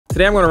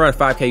Today I'm gonna run a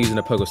 5K using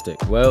a pogo stick.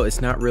 Well, it's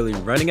not really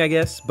running, I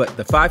guess, but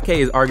the 5K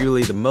is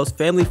arguably the most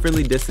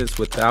family-friendly distance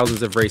with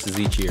thousands of races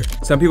each year.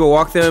 Some people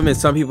walk them and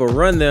some people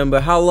run them,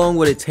 but how long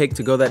would it take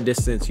to go that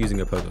distance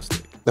using a pogo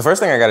stick? The first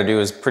thing I gotta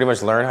do is pretty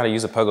much learn how to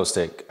use a pogo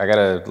stick. I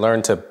gotta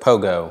learn to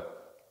pogo.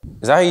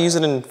 Is that how you use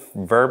it in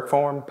verb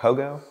form,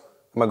 pogo?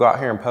 I'm gonna go out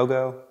here and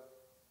pogo.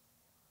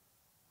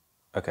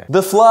 Okay.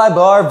 The fly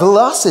bar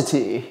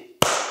velocity.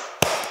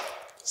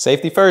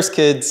 Safety first,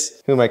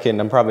 kids. Who am I kidding?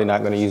 I'm probably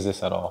not gonna use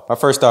this at all. My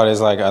first thought is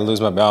like I lose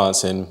my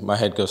balance and my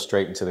head goes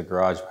straight into the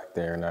garage back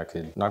there and I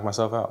could knock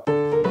myself out.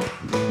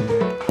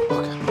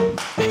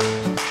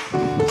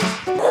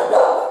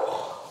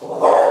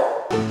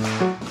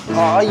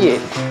 Oh yeah.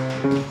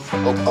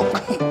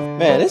 Oh.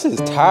 Man, this is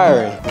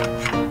tiring.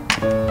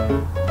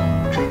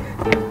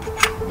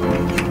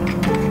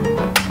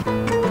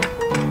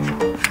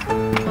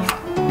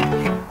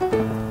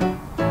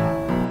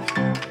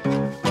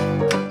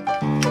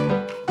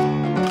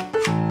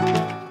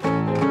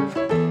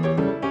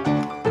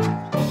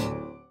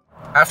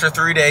 After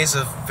 3 days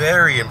of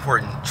very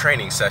important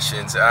training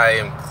sessions, I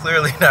am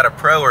clearly not a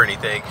pro or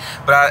anything,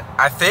 but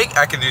I think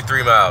I can do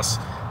 3 miles.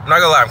 I'm not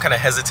gonna lie, I'm kind of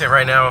hesitant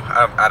right now.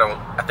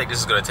 I think this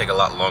is gonna take a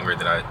lot longer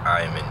than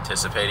I am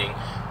anticipating,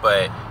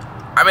 but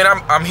I mean,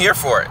 I'm here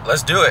for it.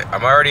 Let's do it.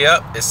 I'm already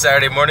up. It's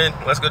Saturday morning.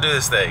 Let's go do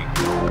this thing.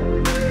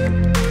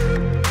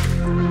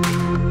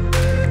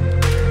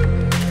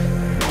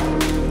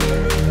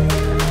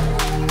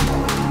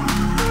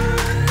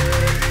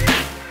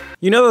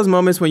 You know those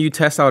moments when you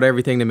test out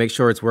everything to make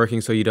sure it's working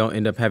so you don't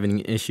end up having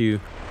an issue?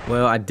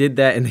 Well, I did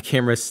that and the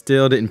camera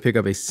still didn't pick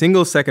up a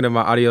single second of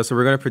my audio, so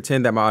we're gonna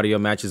pretend that my audio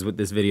matches with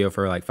this video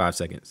for like 5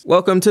 seconds.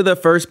 Welcome to the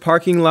first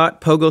parking lot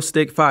pogo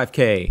stick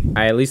 5K.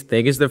 I at least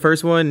think it's the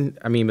first one.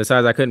 I mean,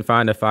 besides I couldn't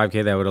find a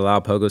 5K that would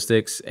allow pogo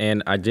sticks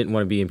and I didn't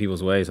want to be in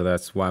people's way, so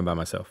that's why I'm by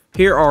myself.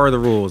 Here are the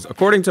rules.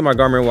 According to my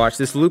Garmin watch,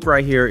 this loop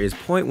right here is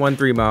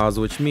 0.13 miles,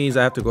 which means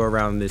I have to go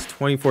around this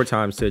 24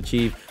 times to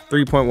achieve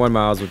 3.1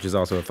 miles, which is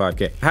also a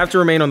 5K. I have to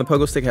remain on the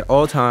pogo stick at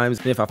all times,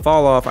 and if I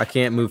fall off, I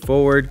can't move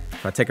forward.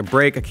 If I take a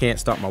break, I can't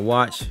stop my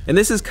watch. And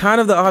this is kind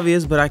of the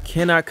obvious, but I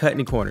cannot cut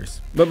any corners.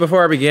 But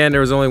before I began,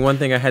 there was only one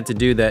thing I had to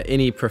do that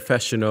any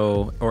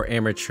professional or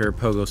amateur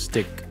pogo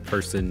stick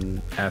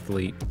person,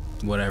 athlete,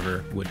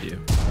 whatever would do.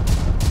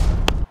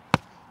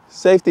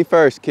 Safety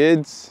first,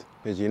 kids,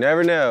 because you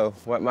never know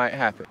what might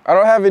happen. I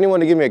don't have anyone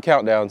to give me a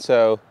countdown,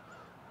 so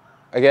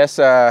I guess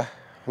I'm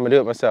gonna do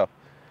it myself.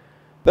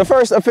 The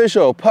first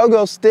official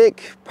pogo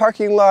stick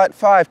parking lot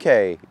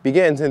 5K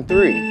begins in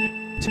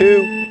 3,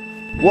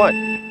 2,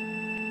 1.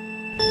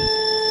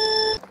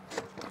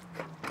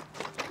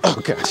 Oh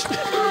gosh.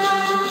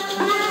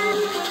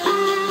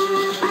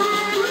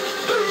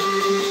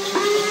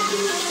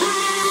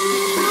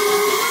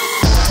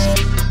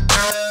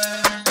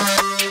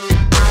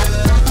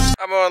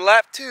 I'm on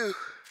lap 2.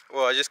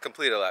 Well, I just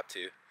completed lap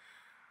 2.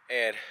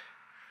 And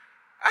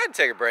I had to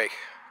take a break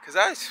because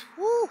I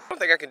don't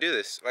think I can do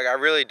this. Like, I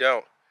really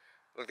don't.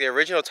 Like, the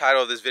original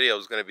title of this video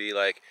was going to be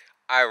like,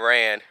 I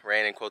ran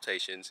in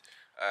quotations,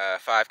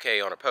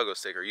 5K on a pogo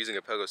stick or using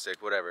a pogo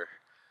stick, whatever.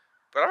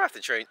 But I'm going to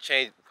have to change,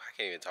 I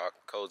can't even talk,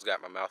 cold's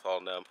got my mouth all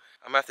numb.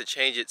 I'm going to have to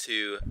change it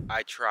to,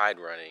 I tried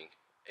running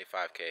a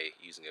 5K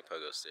using a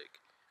pogo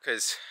stick.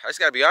 Because I just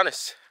got to be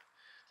honest,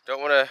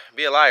 don't want to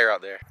be a liar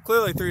out there.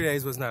 Clearly 3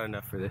 days was not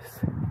enough for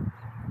this.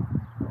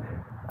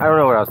 I don't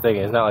know what I was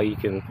thinking. It's not like you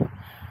can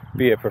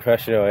be a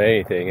professional at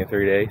anything in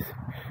 3 days.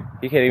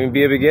 You can't even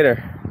be a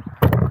beginner.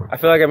 I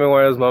feel like I'm in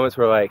one of those moments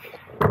where like,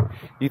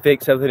 you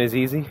think something is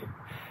easy,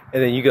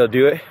 and then you go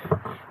do it,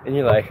 and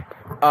you're like,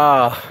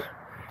 ah,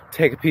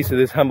 take a piece of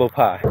this humble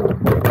pie.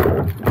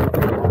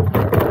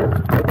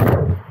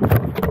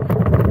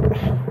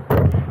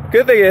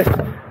 Good thing is,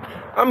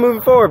 I'm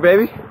moving forward,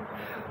 baby.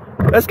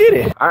 Let's get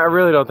it. I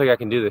really don't think I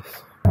can do this.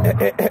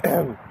 I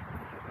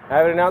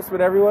have an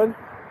announcement, everyone.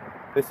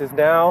 This is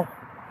now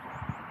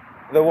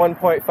the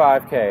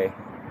 1.5K.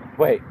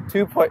 Wait,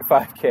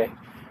 2.5K.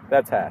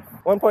 That's half.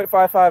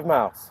 1.55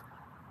 miles.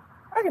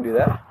 I can do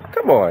that.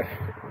 Come on,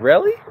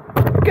 Relly,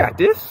 you got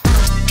this.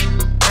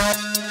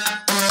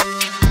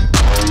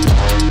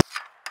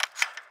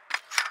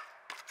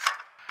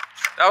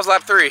 That was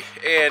lap 3,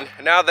 and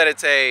now that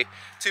it's a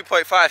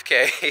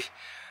 2.5K,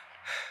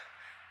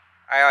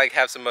 I like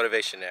have some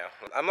motivation now.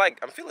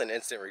 I'm feeling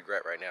instant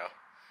regret right now.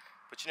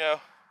 But you know,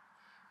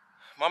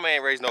 mama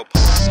ain't raised no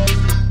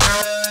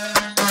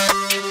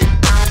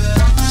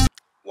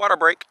water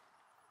break.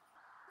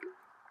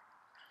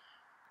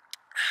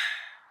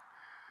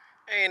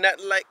 Ain't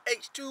nothing like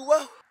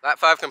H2O. Lap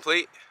 5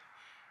 complete.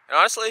 And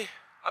honestly,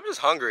 I'm just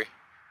hungry.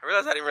 I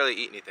realized I didn't really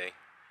eat anything.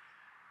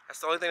 That's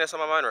the only thing that's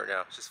on my mind right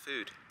now. It's just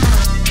food.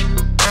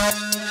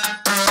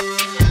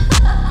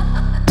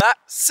 Lap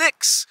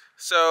 6.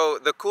 So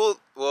the cool,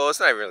 well, it's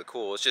not even really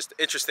cool. It's just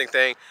the interesting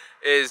thing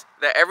is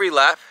that every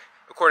lap,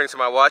 according to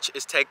my watch,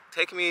 is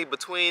taking me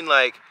between,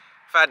 like,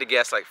 if I had to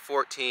guess, like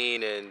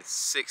 14 and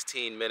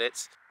 16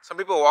 minutes. Some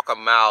people walk a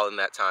mile in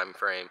that time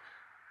frame.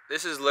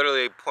 This is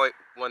literally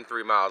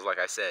 0.13 miles, like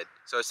I said.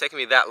 So it's taking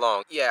me that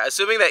long. Yeah,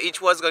 assuming that each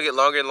one's gonna get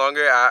longer and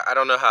longer, I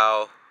don't know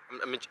how.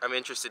 I'm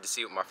interested to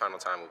see what my final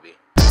time will be.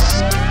 If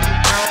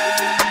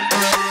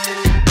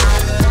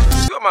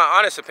you want my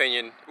honest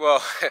opinion,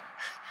 well,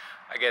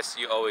 I guess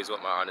you always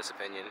want my honest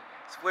opinion.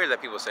 It's weird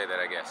that people say that,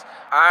 I guess.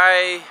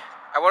 I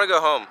want to go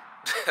home.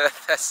 I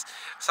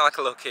sound like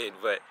a little kid,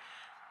 but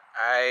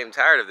I am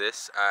tired of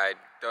this. I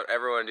don't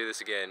ever want to do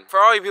this again. For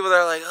all you people that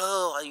are like,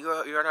 oh,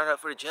 you're not up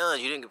for the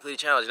challenge, you didn't complete a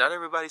challenge. Not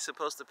everybody's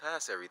supposed to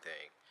pass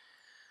everything.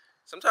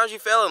 Sometimes you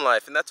fail in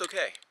life, and that's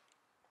okay.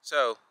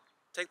 So,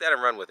 take that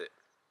and run with it.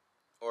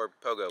 Or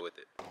pogo with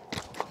it.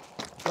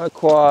 My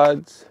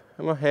quads,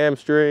 and my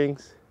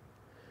hamstrings,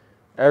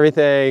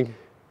 everything.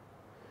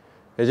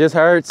 It just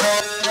hurts. I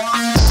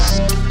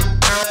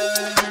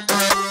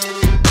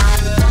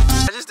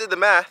just did the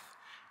math,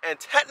 and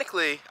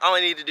technically I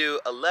only need to do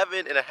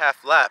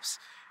 11.5 laps.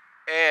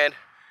 And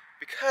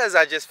because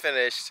I just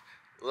finished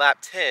lap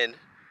 10,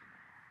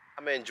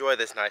 I'm gonna enjoy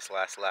this nice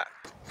last lap.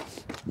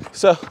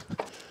 So,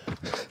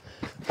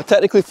 I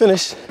technically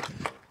finished,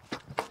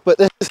 but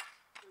this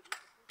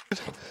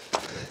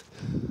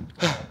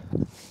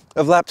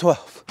of lap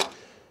 12.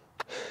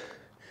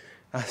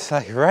 I was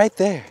like right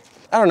there.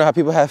 I don't know how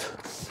people have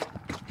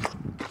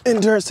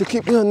endurance to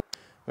keep doing.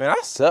 Man,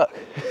 I suck.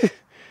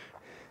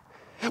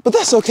 But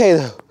that's okay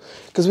though,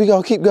 because we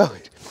gonna keep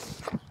going.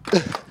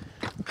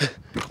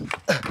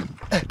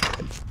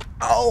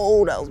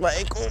 Oh, that was my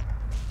ankle.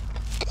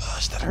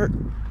 Gosh, that hurt.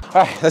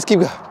 All right, let's keep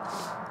going.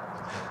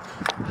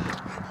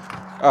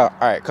 Oh, all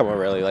right, come on,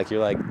 Relly. Like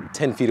you're like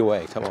 10 feet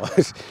away. Come on,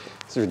 it's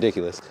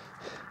ridiculous.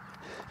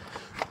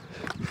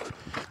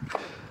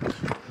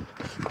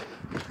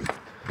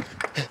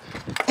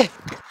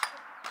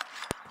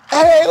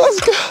 Hey, let's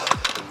go.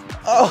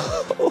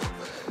 Oh.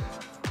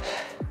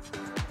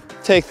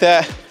 Take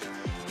that,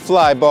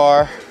 fly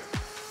bar,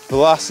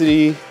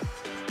 velocity,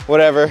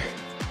 whatever.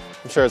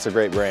 I'm sure it's a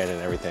great brand and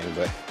everything,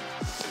 but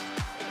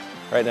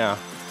right now,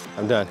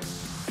 I'm done.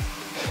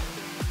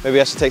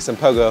 Maybe I should take some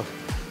pogo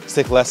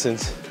stick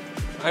lessons.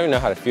 I don't even know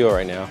how to feel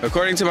right now.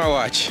 According to my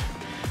watch,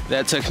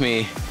 that took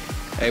me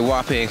a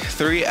whopping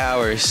 3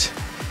 hours,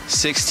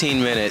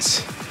 16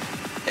 minutes,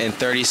 and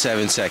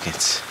 37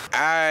 seconds.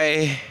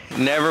 I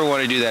never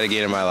want to do that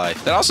again in my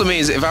life. That also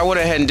means if I went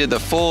ahead and did the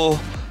full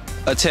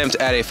attempt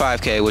at a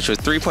 5K, which was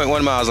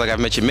 3.1 miles like I've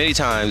mentioned many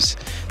times,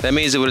 that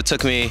means it would have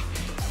took me,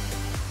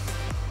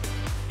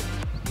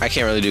 I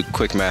can't really do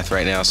quick math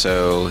right now,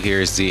 so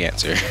here's the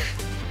answer.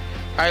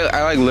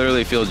 I like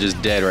literally feel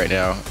just dead right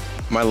now.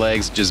 My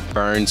legs just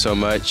burn so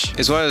much.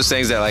 It's one of those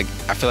things that like,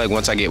 I feel like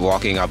once I get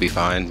walking, I'll be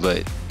fine,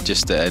 but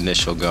just the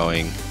initial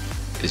going,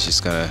 it's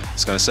gonna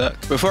suck.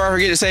 Before I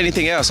forget to say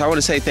anything else, I want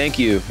to say thank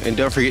you, and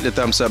don't forget the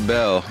thumbs up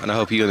bell, and I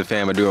hope you and the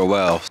fam are doing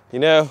well. You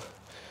know,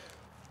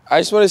 I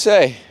just want to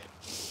say,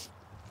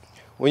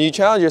 when you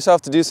challenge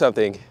yourself to do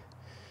something,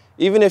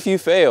 even if you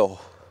fail,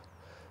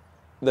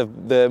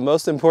 the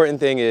most important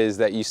thing is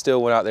that you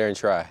still went out there and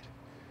tried.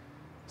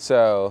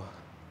 So,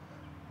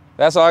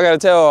 that's all I gotta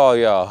tell all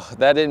y'all.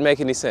 That didn't make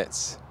any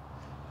sense.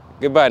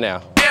 Goodbye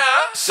now.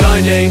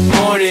 Sunday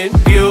morning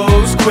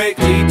views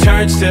quickly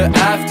turns to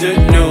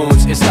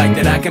afternoons. It's like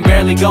that I can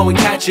barely go and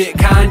catch it,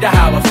 kinda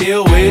how I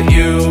feel with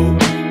you.